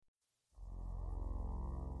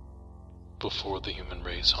Before the human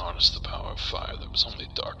race harnessed the power of fire, there was only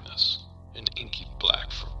darkness, an inky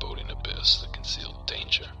black foreboding abyss that concealed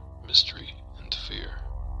danger, mystery, and fear.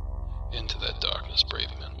 Into that darkness brave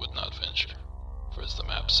men would not venture, for as the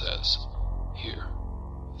map says, here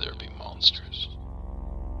there be monsters.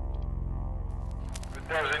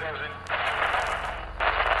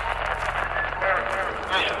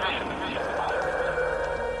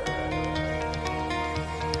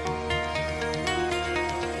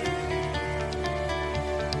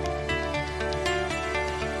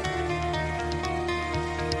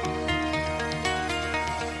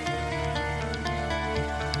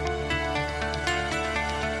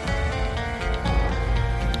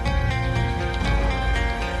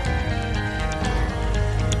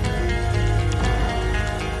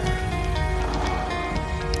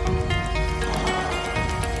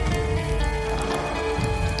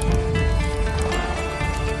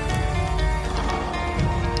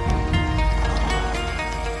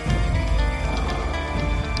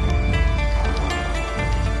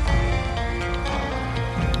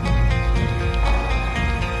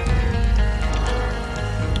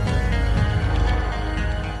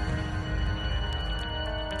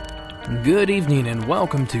 Good evening and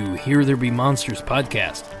welcome to Here There Be Monsters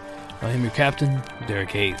podcast. I am your captain,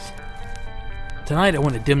 Derek Hayes. Tonight I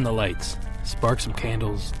want to dim the lights, spark some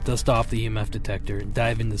candles, dust off the EMF detector, and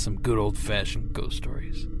dive into some good old-fashioned ghost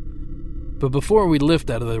stories. But before we lift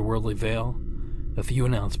out of the worldly veil, a few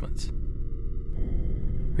announcements.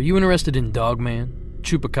 Are you interested in Dogman,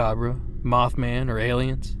 Chupacabra, Mothman, or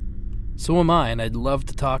aliens? So am I, and I'd love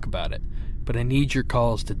to talk about it, but I need your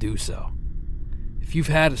calls to do so. If you've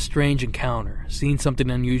had a strange encounter, seen something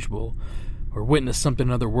unusual, or witnessed something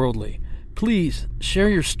otherworldly, please share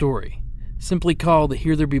your story. Simply call the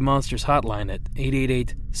Here There Be Monsters hotline at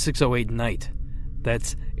 888-608-NIGHT.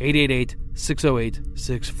 That's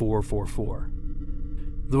 888-608-6444.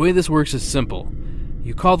 The way this works is simple.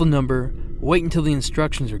 You call the number, wait until the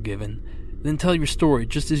instructions are given, then tell your story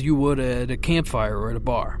just as you would at a campfire or at a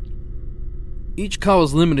bar. Each call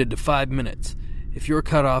is limited to 5 minutes. If you're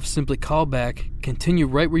cut off, simply call back, continue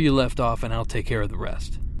right where you left off, and I'll take care of the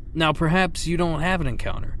rest. Now, perhaps you don't have an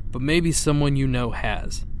encounter, but maybe someone you know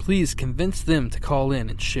has. Please convince them to call in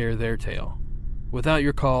and share their tale. Without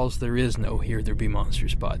your calls, there is no Here There Be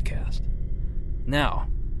Monsters podcast. Now,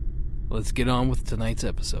 let's get on with tonight's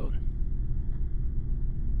episode.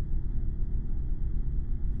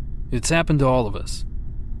 It's happened to all of us.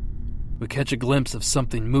 We catch a glimpse of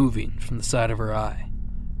something moving from the side of our eye,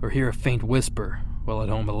 or hear a faint whisper while at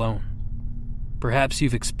home alone. Perhaps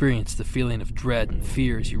you've experienced the feeling of dread and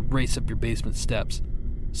fear as you race up your basement steps,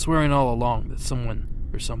 swearing all along that someone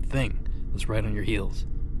or something was right on your heels.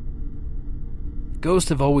 Ghosts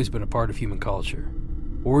have always been a part of human culture.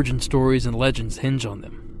 Origin stories and legends hinge on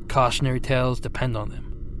them, cautionary tales depend on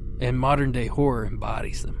them, and modern-day horror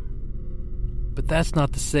embodies them. But that's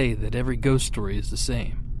not to say that every ghost story is the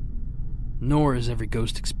same, nor is every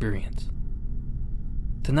ghost experience.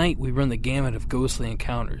 Tonight, we run the gamut of ghostly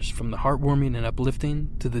encounters, from the heartwarming and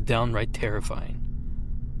uplifting to the downright terrifying.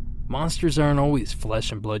 Monsters aren't always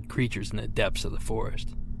flesh and blood creatures in the depths of the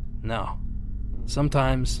forest. No.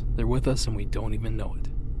 Sometimes they're with us and we don't even know it.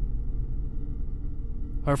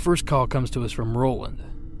 Our first call comes to us from Roland.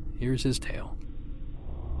 Here's his tale.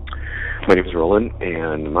 My name is Roland,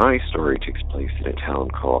 and my story takes place in a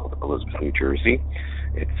town called Elizabeth, New Jersey.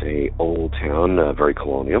 It's a old town, very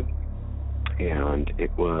colonial. And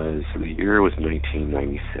the year was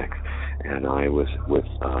 1996, and I was with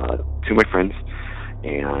two of my friends,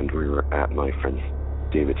 and we were at my friend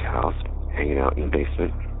David's house, hanging out in the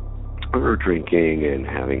basement. We were drinking and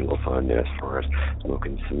having a little fun as far as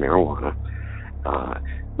smoking some marijuana.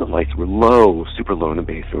 The lights were low, super low in the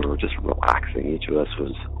basement. We were just relaxing. Each of us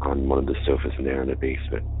was on one of the sofas in there in the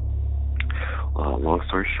basement. Long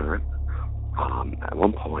story short, at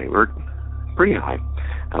one point, we're pretty high.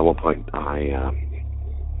 At one point, I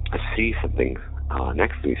see something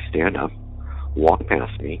next to me stand up, walk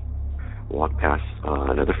past me, walk past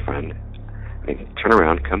another friend, and turn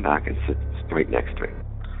around, come back, and sit right next to me.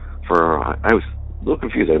 I was a little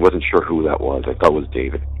confused. I wasn't sure who that was. I thought it was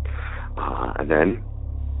David. And then,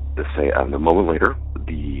 a moment later,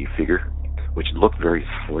 the figure, which looked very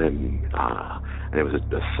slim, and it was a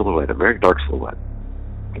silhouette, a very dark silhouette,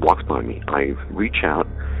 walks by me. I reach out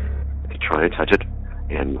to try and touch it,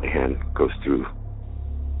 and my hand goes through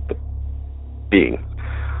the being.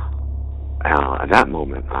 At that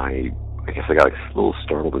moment, I guess I got a little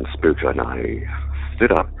startled and spooked, and I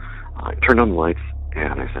stood up, I turned on the lights,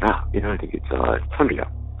 and I said, I think it's time to go.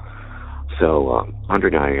 So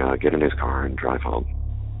Andre and I get in his car and drive home.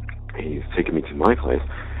 He's taking me to my place,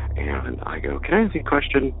 And I go, can I ask you a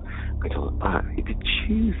question? I told him, did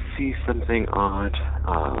you see something odd,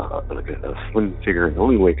 like a slim figure? The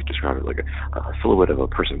only way I could describe it, like a silhouette of a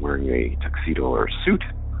person wearing a tuxedo or a suit.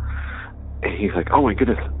 And he's like, oh my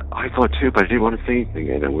goodness, I saw it too, but I didn't want to say anything.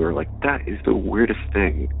 And we were like, that is the weirdest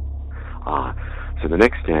thing. So the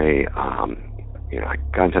next day, I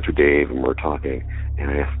got in touch with Dave and we were talking,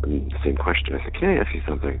 and I asked him the same question. I said, can I ask you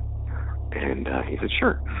something? And he said,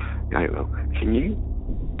 sure. I go,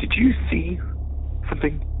 did you see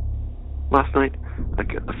something last night?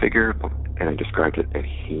 Like a figure? And I described it, and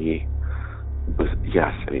he was,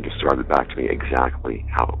 yes, and he described it back to me exactly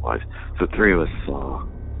how it was. So the three of us saw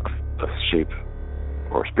a shape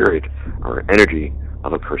or spirit or energy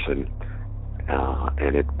of a person,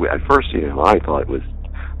 and at first, I thought it was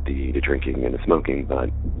the drinking and the smoking, but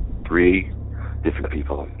three different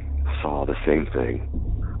people saw the same thing,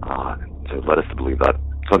 so it led us to believe that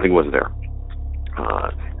something was there,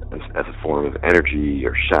 as a form of energy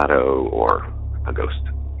or shadow or a ghost.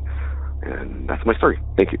 And that's my story.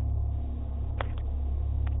 Thank you.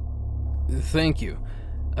 Thank you.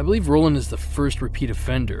 I believe Roland is the first repeat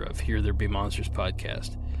offender of Here There Be Monsters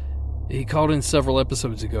podcast. He called in several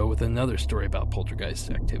episodes ago with another story about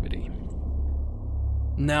poltergeist activity.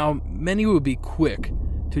 Now, many would be quick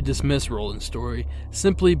to dismiss Roland's story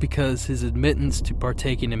simply because his admittance to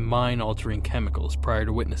partaking in mind-altering chemicals prior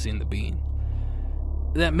to witnessing the being.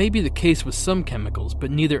 That may be the case with some chemicals,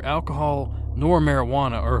 but neither alcohol nor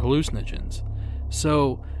marijuana are hallucinogens,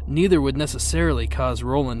 so neither would necessarily cause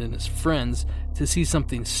Roland and his friends to see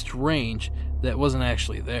something strange that wasn't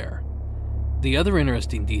actually there. The other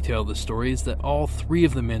interesting detail of the story is that all three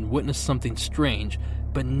of the men witnessed something strange,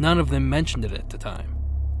 but none of them mentioned it at the time.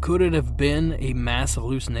 Could it have been a mass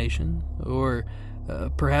hallucination, or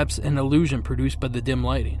perhaps an illusion produced by the dim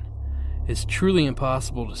lighting? It's truly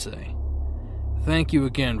impossible to say. Thank you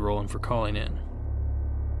again, Roland, for calling in.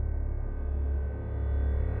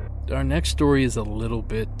 Our next story is a little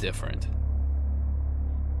bit different.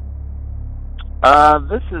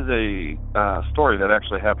 This is a story that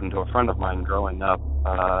actually happened to a friend of mine growing up.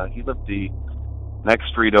 He lived the next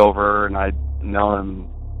street over, and I'd known him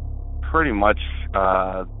pretty much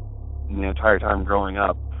the entire time growing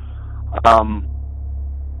up.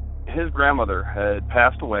 His grandmother had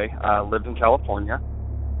passed away, lived in California.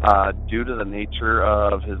 Due to the nature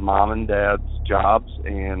of his mom and dad's jobs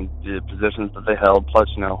and the positions that they held, plus,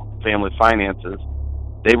 family finances,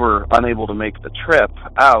 they were unable to make the trip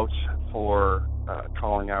out for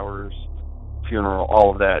calling hours, funeral,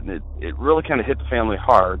 all of that. And it really kind of hit the family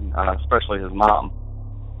hard, especially his mom.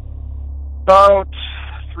 About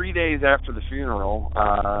 3 days after the funeral,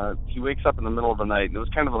 he wakes up in the middle of the night. And it was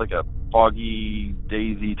kind of like a foggy,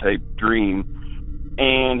 daisy type dream.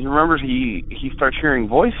 And he remembers he starts hearing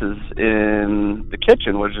voices in the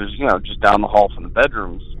kitchen, which is, just down the hall from the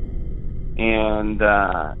bedrooms. And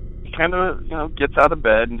he kind of, gets out of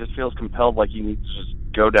bed and just feels compelled like he needs to just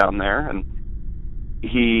go down there. And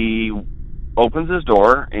he opens his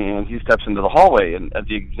door and he steps into the hallway. And at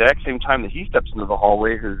the exact same time that he steps into the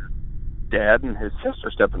hallway, his dad and his sister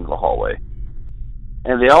step into the hallway.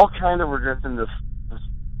 And they all kind of were just in this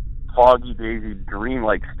foggy, daisy,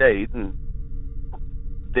 dream-like state. And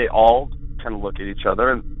they all kind of look at each other,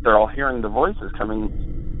 and they're all hearing the voices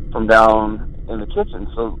coming from down in the kitchen.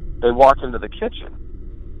 So they walk into the kitchen,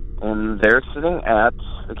 and there sitting at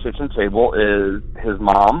the kitchen table is his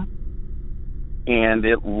mom, and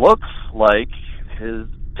it looks like his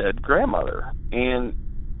dead grandmother. And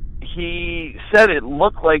he said it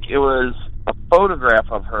looked like it was a photograph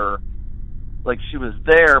of her, like she was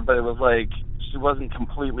there, but it was like she wasn't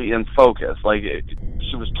completely in focus. Like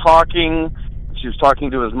she was talking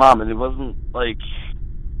to his mom, and it wasn't like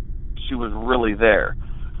she was really there.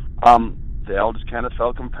 They all just kind of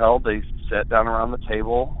felt compelled. They sat down around the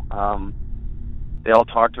table. They all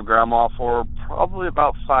talked to Grandma for probably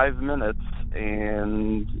about 5 minutes,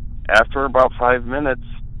 and after about 5 minutes,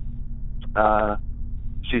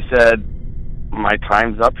 she said, "My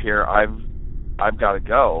time's up here. I've got to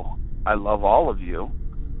go. I love all of you."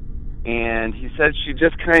 And he said she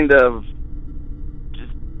just kind of,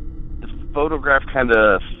 the photograph kind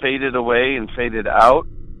of faded away and faded out,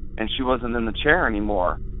 and she wasn't in the chair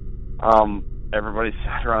anymore. Everybody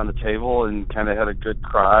sat around the table and kind of had a good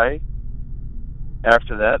cry.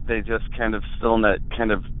 After that, they just kind of, still in that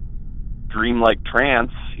kind of dreamlike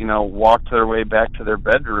trance, walked their way back to their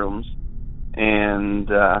bedrooms and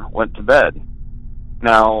went to bed.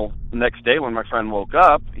 Now, the next day when my friend woke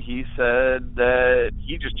up, he said that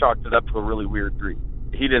he just chalked it up to a really weird dream.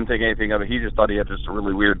 He didn't think anything of it. He just thought he had just a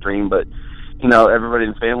really weird dream, but, everybody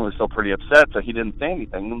in the family was still pretty upset, so he didn't say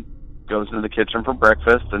anything. goes into the kitchen for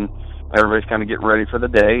breakfast, and everybody's kind of getting ready for the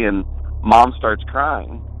day, and Mom starts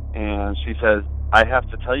crying, and she says, I have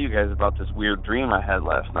to tell you guys about this weird dream I had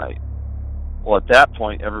last night. Well, at that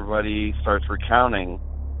point, everybody starts recounting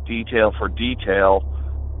detail for detail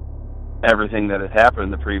everything that had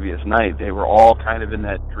happened the previous night. They were all kind of in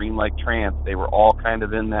that dreamlike trance. They were all kind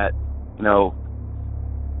of in that,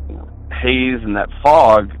 haze and that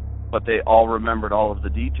fog, but they all remembered all of the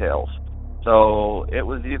details. So it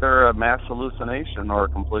was either a mass hallucination or a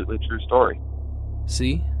completely true story.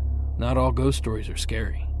 See? Not all ghost stories are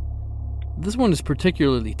scary. This one is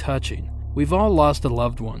particularly touching. We've all lost a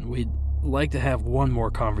loved one we'd like to have one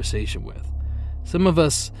more conversation with. Some of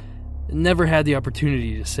us never had the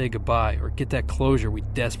opportunity to say goodbye or get that closure we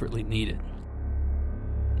desperately needed.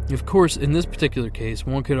 Of course, in this particular case,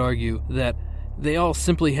 one could argue that they all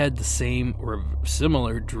simply had the same or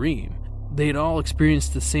similar dream. They had all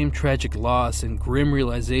experienced the same tragic loss and grim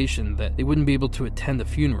realization that they wouldn't be able to attend the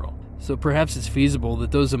funeral. So perhaps it's feasible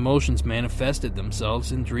that those emotions manifested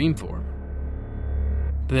themselves in dream form.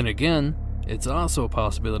 Then again, it's also a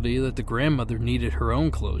possibility that the grandmother needed her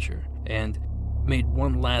own closure and made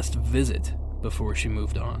one last visit before she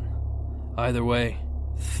moved on. Either way,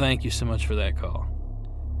 thank you so much for that call.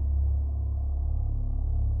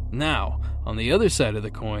 Now, on the other side of the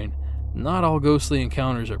coin, not all ghostly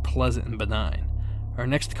encounters are pleasant and benign. Our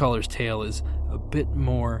next caller's tale is a bit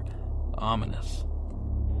more ominous.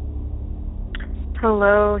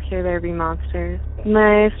 Hello, here there be monsters.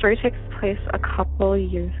 My story takes place a couple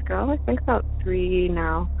years ago, I think about 3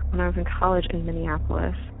 now, when I was in college in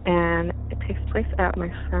Minneapolis, and it takes place at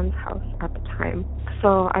my friend's house at the time.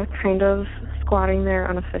 So I was kind of squatting there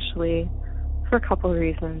unofficially for a couple of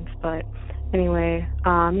reasons, but anyway,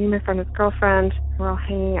 me and my friend and his girlfriend were all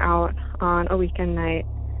hanging out on a weekend night,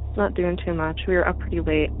 not doing too much. We were up pretty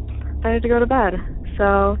late. Decided to go to bed.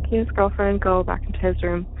 So he and his girlfriend go back into his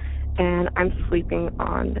room, and I'm sleeping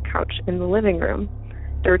on the couch in the living room.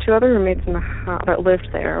 There were 2 other roommates in the house that lived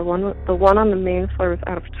there. The one on the main floor was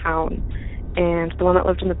out of town, and the one that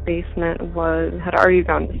lived in the basement had already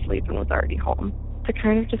gone to sleep and was already home. To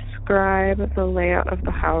kind of describe the layout of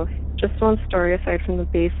the house, just one story aside from the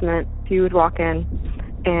basement, you would walk in,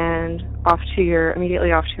 and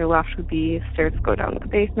immediately off to your left would be stairs that go down to the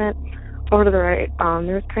basement. Over to the right,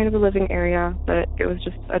 there was kind of a living area, but it was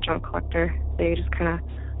just a junk collector. They just kind of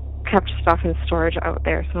kept stuff in storage out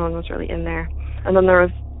there, so no one was really in there. And then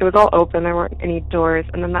it was all open, there weren't any doors,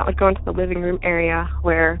 and then that would go into the living room area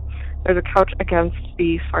where there's a couch against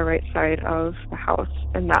the far right side of the house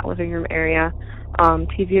in that living room area,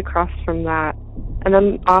 TV across from that, and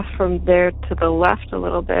then off from there to the left a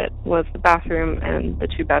little bit was the bathroom and the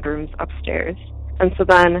 2 bedrooms upstairs. And so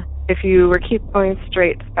then if you were keep going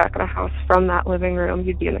straight back of the house from that living room,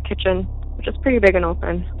 you'd be in the kitchen, which is pretty big and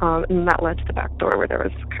open, and that led to the back door where there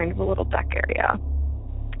was kind of a little deck area.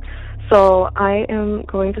 So I am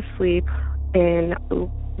going to sleep in the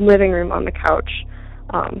living room on the couch.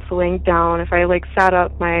 So laying down, if I sat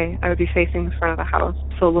up, I would be facing the front of the house.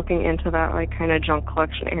 So looking into that kind of junk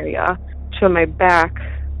collection area. To my back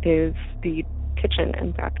is the kitchen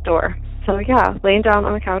and back door. So yeah, laying down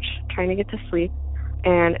on the couch, trying to get to sleep.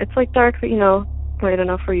 And it's dark, but light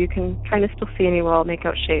enough where you can kind of still see any well, make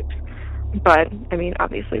out shapes. But,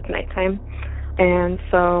 obviously it's nighttime. And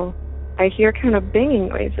so I hear kind of banging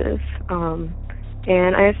noises.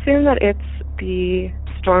 And I assume that it's the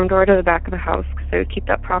storm door to the back of the house because they would keep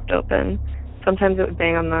that propped open. Sometimes it would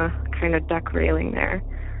bang on the kind of deck railing there.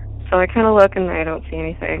 So I kind of look and I don't see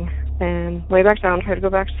anything. And lay back down, try to go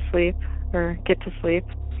back to sleep or get to sleep.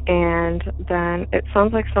 And then it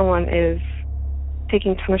sounds like someone is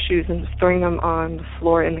taking tennis shoes and just throwing them on the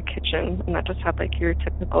floor in the kitchen. And that just had your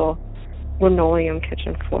typical linoleum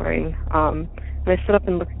kitchen flooring. And I sit up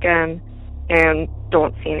and look again and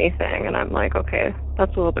don't see anything. And I'm like, okay,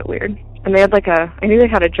 that's a little bit weird. And they had I knew they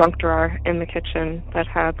had a junk drawer in the kitchen that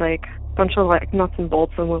had a bunch of nuts and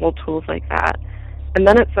bolts and little tools like that. And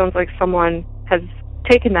then it sounds like someone has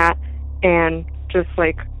taken that and just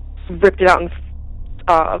ripped it out and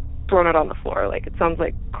thrown it on the floor. It sounds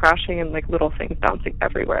like crashing and little things bouncing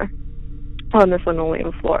everywhere on this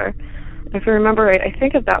linoleum floor. If I remember right, I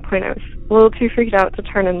think at that point I was a little too freaked out to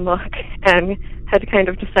turn and look and had kind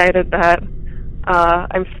of decided that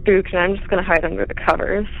I'm spooked and I'm just going to hide under the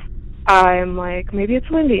covers. I'm like, maybe it's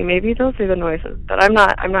windy, maybe those are the noises, but I'm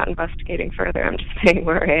not investigating further. I'm just staying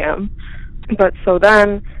where I am. But so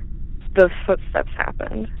then the footsteps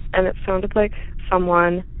happened, and it sounded like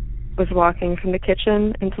someone was walking from the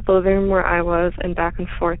kitchen into the living room where I was and back and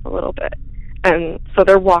forth a little bit. And so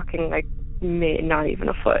they're walking not even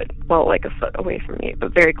a foot, well, a foot away from me,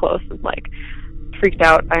 but very close, and freaked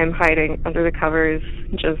out. I'm hiding under the covers,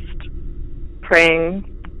 just praying,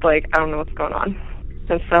 like, I don't know what's going on.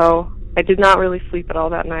 And so I did not really sleep at all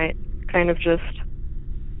that night, kind of just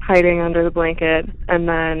hiding under the blanket. And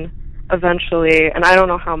then eventually, and I don't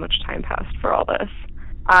know how much time passed for all this,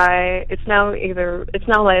 it's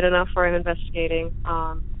now light enough where I'm investigating,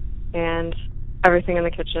 and everything in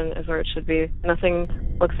the kitchen is where it should be.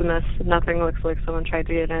 Nothing looks amiss, nothing looks like someone tried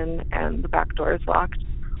to get in, and the back door is locked.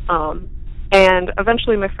 And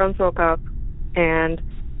eventually my friends woke up, and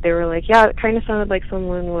they were like, yeah, it kind of sounded like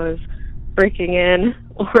someone was breaking in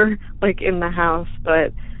or, like, in the house,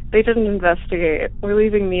 but they didn't investigate. We're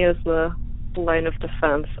leaving me as the line of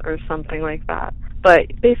defense or something like that.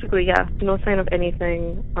 But basically, yeah, no sign of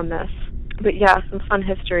anything amiss. But yeah, some fun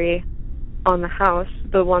history on the house.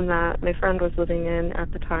 The one that my friend was living in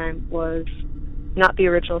at the time was not the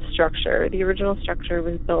original structure. The original structure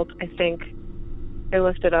was built, I think, I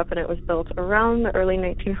looked it up, and it was built around the early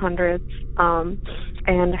 1900s,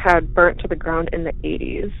 and had burnt to the ground in the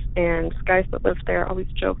 80s. And guys that lived there always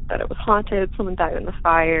joked that it was haunted, someone died in the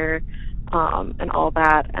fire, and all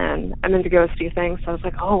that. And I'm into ghosty things, so I was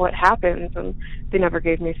like, oh, what happened? And they never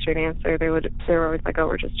gave me a straight answer. They were always like, oh,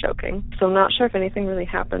 we're just joking. So I'm not sure if anything really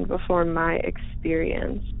happened before my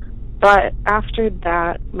experience. But after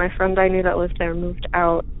that, my friend I knew that lived there moved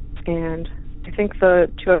out, and I think the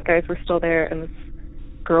two other guys were still there, and this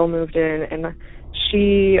girl moved in, and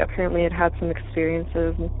she apparently had some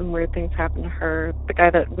experiences and some weird things happened to her. The guy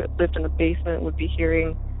that lived in the basement would be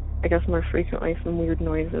hearing, I guess more frequently, some weird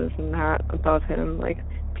noises and that above him, like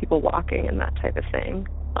people walking and that type of thing.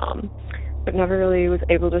 But never really was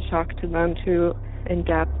able to talk to them too in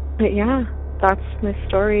depth. But yeah, that's my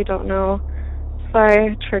story. Don't know if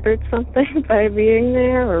I triggered something by being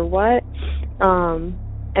there or what.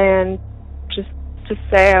 And just to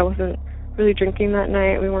say, I wasn't really drinking that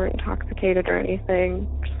night. We weren't intoxicated or anything.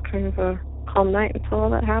 Just kind of a calm night until all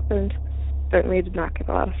that happened. Certainly did not get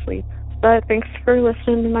a lot of sleep. But thanks for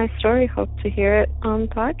listening to my story. Hope to hear it on the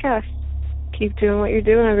podcast. Keep doing what you're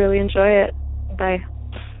doing. I really enjoy it. Bye.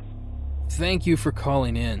 Thank you for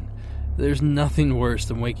calling in. There's nothing worse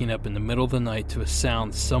than waking up in the middle of the night to a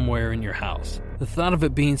sound somewhere in your house. The thought of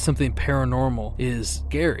it being something paranormal is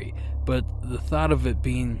scary, but the thought of it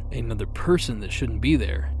being another person that shouldn't be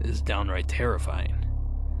there is downright terrifying.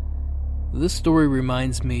 This story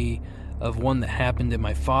reminds me of one that happened in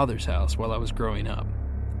my father's house while I was growing up.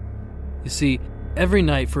 You see, every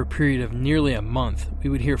night for a period of nearly a month, we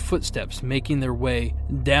would hear footsteps making their way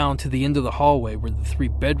down to the end of the hallway where the 3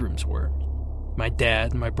 bedrooms were. My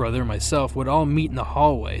dad, my brother, and myself would all meet in the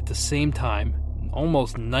hallway at the same time,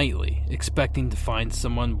 almost nightly, expecting to find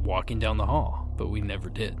someone walking down the hall, but we never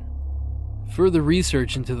did. Further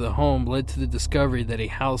research into the home led to the discovery that a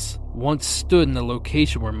house once stood in the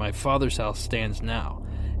location where my father's house stands now,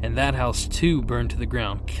 and that house too burned to the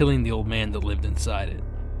ground, killing the old man that lived inside it.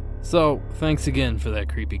 So, thanks again for that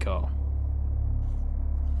creepy call.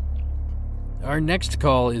 Our next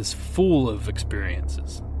call is full of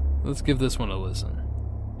experiences. Let's give this one a listen.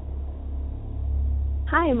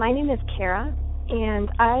 Hi, my name is Kara,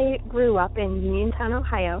 and I grew up in Uniontown,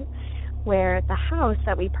 Ohio, where the house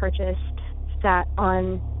that we purchased sat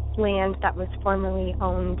on land that was formerly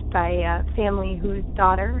owned by a family whose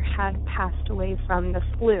daughter had passed away from the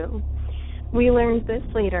flu. We learned this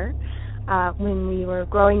later. When we were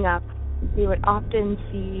growing up, we would often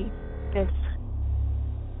see this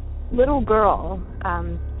little girl.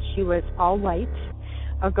 She was all white,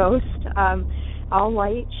 a ghost, all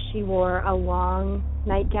white. She wore a long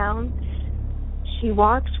nightgown. She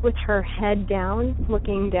walked with her head down,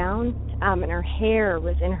 looking down, and her hair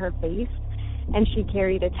was in her face, and she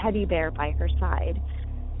carried a teddy bear by her side.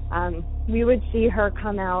 We would see her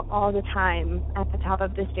come out all the time at the top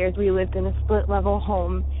of the stairs. We lived in a split-level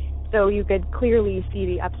home, so you could clearly see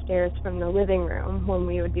the upstairs from the living room when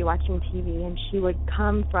we would be watching TV, and she would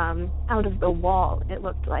come from out of the wall, it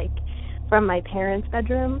looked like, from my parents'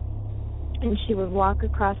 bedroom, and she would walk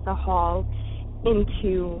across the hall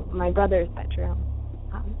into my brother's bedroom.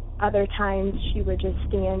 Other times, she would just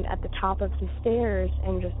stand at the top of the stairs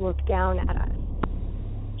and just look down at us.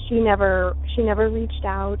 She never reached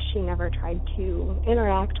out. She never tried to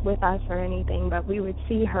interact with us or anything, but we would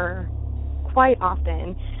see her quite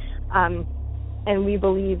often. And we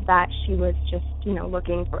believe that she was just,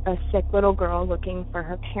 looking for a sick little girl looking for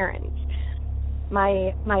her parents.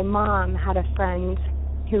 My mom had a friend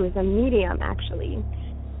who was a medium, actually,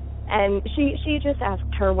 and she just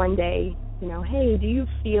asked her one day, hey, do you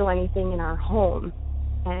feel anything in our home?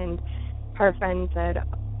 And her friend said,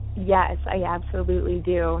 yes, I absolutely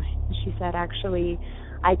do. She said, actually,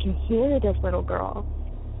 I can hear this little girl.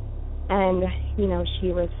 And,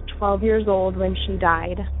 she was 12 years old when she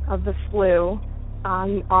died of the flu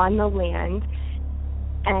on the land.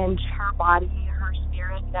 And her body, her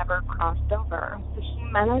spirit never crossed over. So she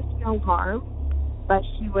meant us no harm, but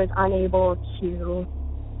she was unable to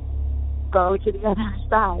go to the other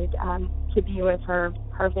side, to be with her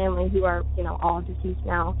family, who are, all deceased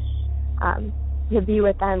now, to be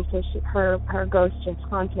with them. So her ghost just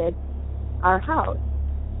haunted our house.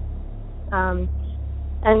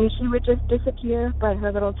 And she would just disappear, but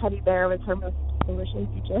her little teddy bear was her most distinguishing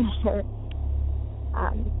feature.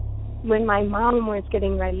 When my mom was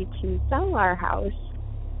getting ready to sell our house,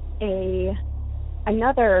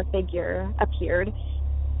 another figure appeared,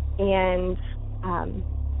 and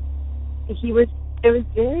it was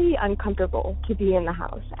very uncomfortable to be in the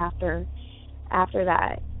house after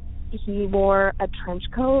that. He wore a trench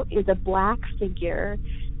coat. It was a black figure,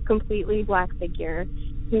 completely black figure.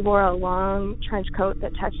 He wore a long trench coat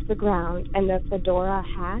that touched the ground and a fedora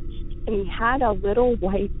hat, and he had a little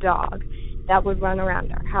white dog that would run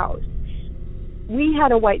around our house. We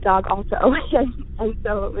had a white dog also, and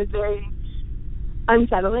so it was very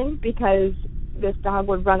unsettling because this dog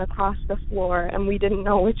would run across the floor and we didn't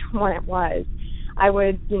know which one it was. I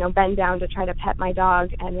would, bend down to try to pet my dog,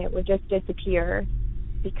 and it would just disappear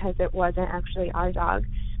because it wasn't actually our dog.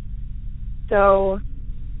 So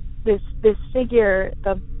this figure,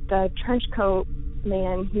 the trench coat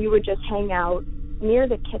man, he would just hang out near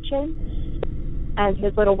the kitchen, and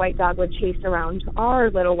his little white dog would chase around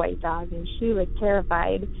our little white dog, and she was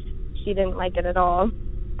terrified. She didn't like it at all.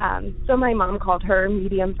 So my mom called her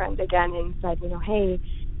medium friend again and said, hey,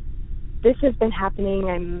 this has been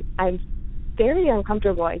happening. I'm very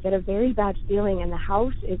uncomfortable. I get a very bad feeling, and the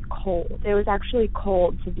house is cold. It was actually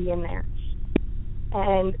cold to be in there.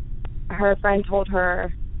 And her friend told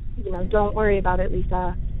her, don't worry about it,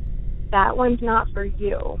 Lisa. That one's not for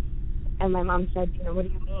you. And my mom said, what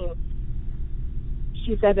do you mean?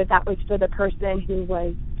 She said that was for the person who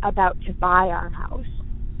was about to buy our house,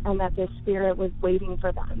 and that this spirit was waiting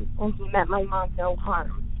for them. And he meant my mom no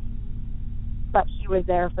harm, but he was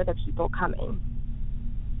there for the people coming.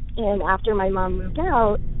 And after my mom moved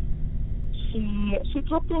out, she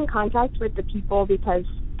kept in contact with the people because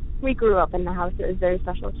we grew up in the house. It was very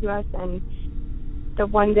special to us. And the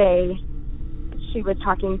one day she was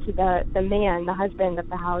talking to the man, the husband of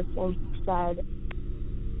the house, and he said,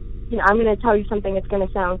 I'm going to tell you something that's going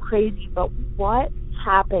to sound crazy, but what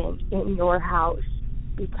happened in your house?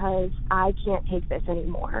 Because I can't take this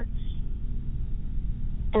anymore.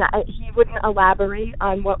 And he wouldn't elaborate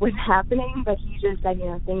on what was happening, but he just said,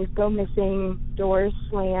 things go missing, doors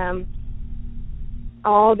slam,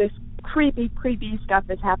 all this creepy stuff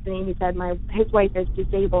is happening. He said his wife is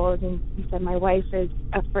disabled, and he said my wife is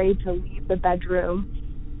afraid to leave the bedroom.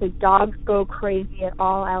 His dogs go crazy at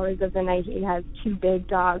all hours of the night. He has 2 big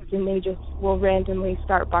dogs, and they just will randomly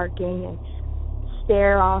start barking and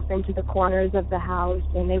stare off into the corners of the house,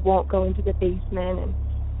 and they won't go into the basement, and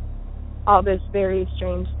all this very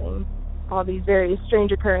strange thing. All these very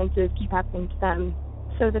strange occurrences keep happening to them.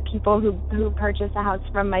 So the people who purchased the house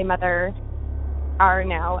from my mother are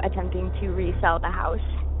now attempting to resell the house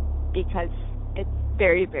because it's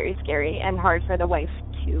very, very scary and hard for the wife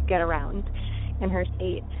to get around in her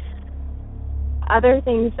state. Other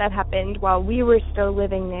things that happened while we were still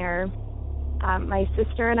living there, my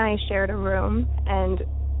sister and I shared a room, and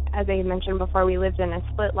as I mentioned before, we lived in a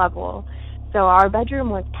split level. So our bedroom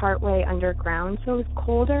was partway underground, so it was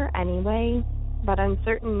colder anyway, but on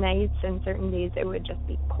certain nights and certain days it would just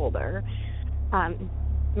be colder.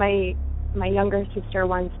 My younger sister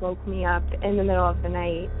once woke me up in the middle of the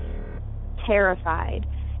night, terrified,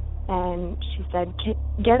 and she said,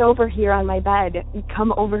 get over here on my bed,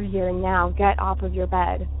 come over here now, get off of your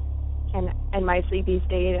bed. And in my sleepy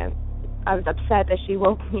state, I was upset that she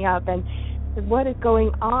woke me up and said, what is going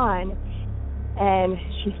on? And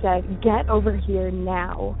she said, get over here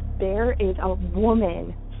now. There is a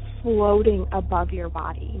woman floating above your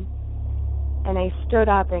body. And I stood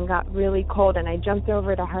up and got really cold, and I jumped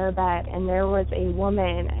over to her bed, and there was a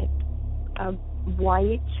woman, a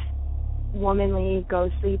white, womanly,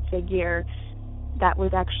 ghostly figure that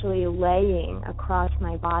was actually laying across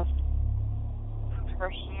my body. Her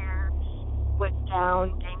hair was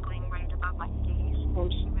down, dangling right above my face,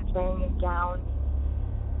 and she was wearing a gown.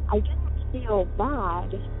 I didn't feel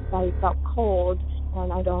bad, I felt cold,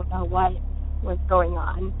 and I don't know what was going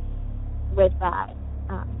on with that.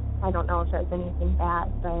 I don't know if there was anything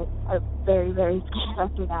bad, but I was very, very scared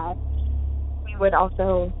after that. We would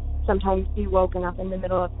also sometimes be woken up in the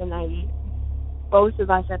middle of the night. Both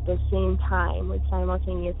of us at the same time would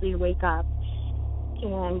simultaneously wake up,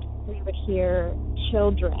 and we would hear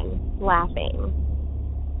children laughing,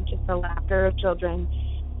 just the laughter of children,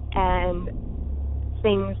 and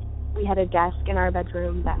things. We had a desk in our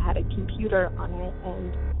bedroom that had a computer on it,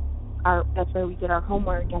 and that's where we did our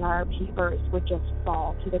homework, and our papers would just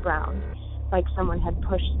fall to the ground like someone had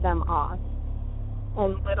pushed them off.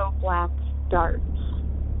 And little black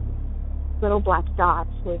dots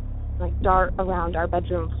would dart around our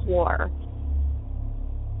bedroom floor.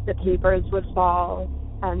 The papers would fall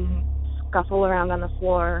and scuffle around on the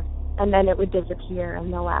floor, and then it would disappear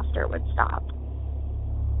and the laughter would stop.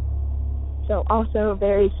 So also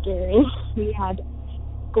very scary. We had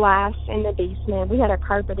glass in the basement. We had a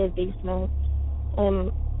carpeted basement,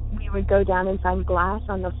 and we would go down and find glass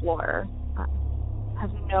on the floor. I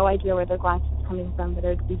have no idea where the glass was coming from, but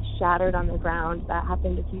it would be shattered on the ground. That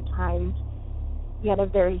happened a few times. We had a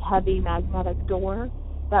very heavy magnetic door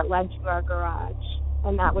that led to our garage,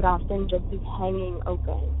 and that would often just be hanging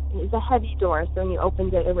open. It was a heavy door, so when you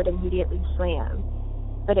opened it, it would immediately slam,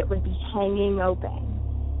 but it would be hanging open,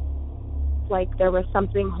 like there was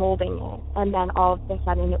something holding it, and then all of a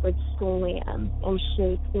sudden it would slam and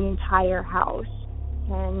shake the entire house.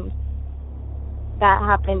 And that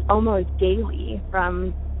happened almost daily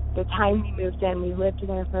from the time we moved in. We lived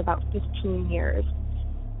there for about 15 years,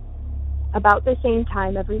 about the same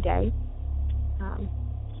time every day.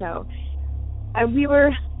 We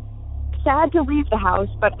were sad to leave the house,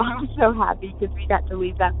 but also happy because we got to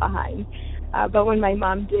leave that behind. But when my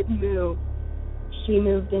mom did move, she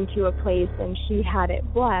moved into a place and she had it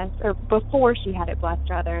blessed, or before she had it blessed,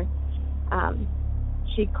 rather,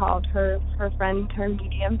 she called her friend, her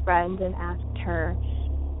medium friend, and asked her,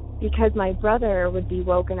 because my brother would be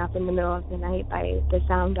woken up in the middle of the night by the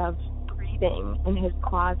sound of breathing in his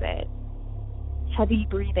closet, heavy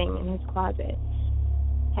breathing in his closet.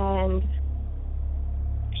 And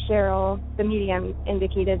Cheryl, the medium,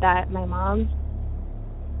 indicated that my mom's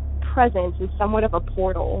presence is somewhat of a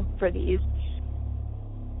portal for these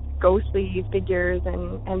ghostly figures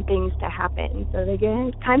and things to happen. So they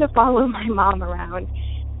can kind of follow my mom around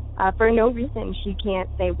for no reason. She can't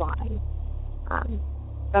say why.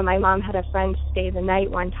 But my mom had a friend stay the night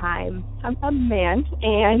one time, a man,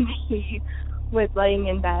 and he was laying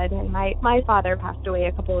in bed, and my father passed away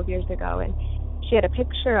a couple of years ago, and she had a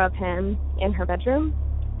picture of him in her bedroom,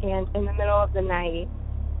 and in the middle of the night,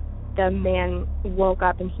 the man woke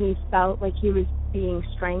up and he felt like he was being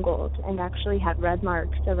strangled and actually had red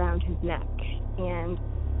marks around his neck. And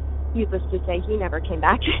needless to say, he never came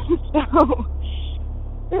back. So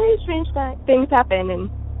very strange that things happen, and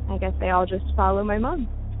I guess they all just follow my mom.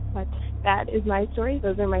 But that is my story.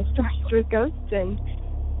 Those are my stories with ghosts, and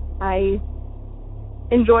I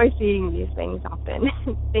enjoy seeing these things often.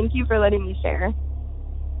 Thank you for letting me share.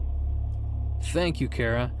 Thank you,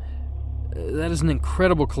 Kara. That is an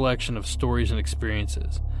incredible collection of stories and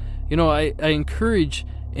experiences. You know, I encourage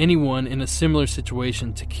anyone in a similar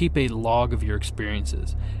situation to keep a log of your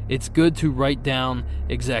experiences. It's good to write down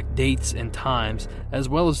exact dates and times, as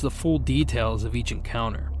well as the full details of each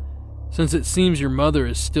encounter. Since it seems your mother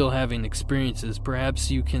is still having experiences,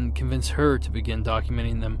 perhaps you can convince her to begin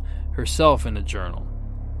documenting them herself in a journal.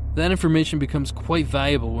 That information becomes quite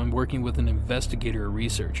valuable when working with an investigator or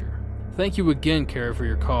researcher. Thank you again, Kara, for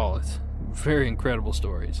your call. It's very incredible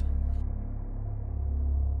stories.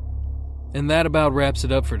 And that about wraps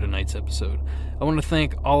it up for tonight's episode. I want to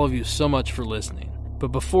thank all of you so much for listening. But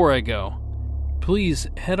before I go, please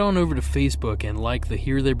head on over to Facebook and like the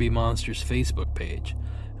Here There Be Monsters Facebook page.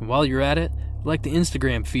 And while you're at it, like the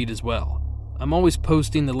Instagram feed as well. I'm always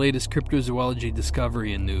posting the latest cryptozoology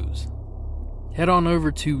discovery and news. Head on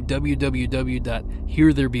over to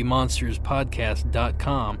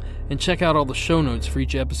www.heretherebemonsterspodcast.com and check out all the show notes for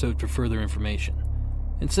each episode for further information.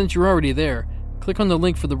 And since you're already there, click on the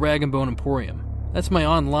link for the Rag & Bone Emporium. That's my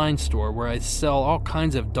online store where I sell all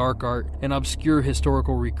kinds of dark art and obscure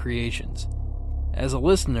historical recreations. As a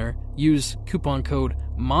listener, use coupon code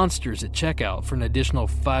MONSTERS at checkout for an additional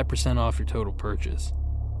 5% off your total purchase.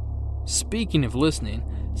 Speaking of listening,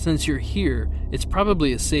 since you're here, it's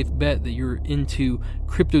probably a safe bet that you're into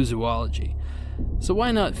cryptozoology. So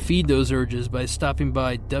why not feed those urges by stopping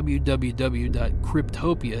by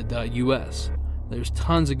www.cryptopia.us. There's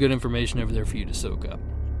tons of good information over there for you to soak up.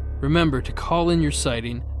 Remember to call in your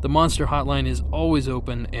sighting. The Monster Hotline is always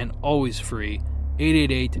open and always free,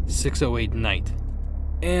 888-608-NIGHT.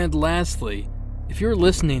 And lastly, if you're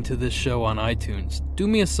listening to this show on iTunes, do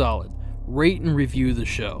me a solid, rate and review the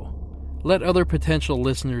show. Let other potential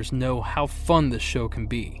listeners know how fun this show can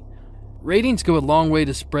be. Ratings go a long way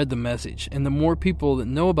to spread the message, and the more people that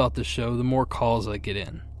know about the show, the more calls I get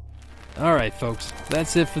in. Alright folks,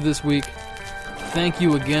 that's it for this week. Thank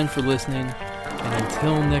you again for listening, and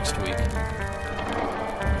until next week.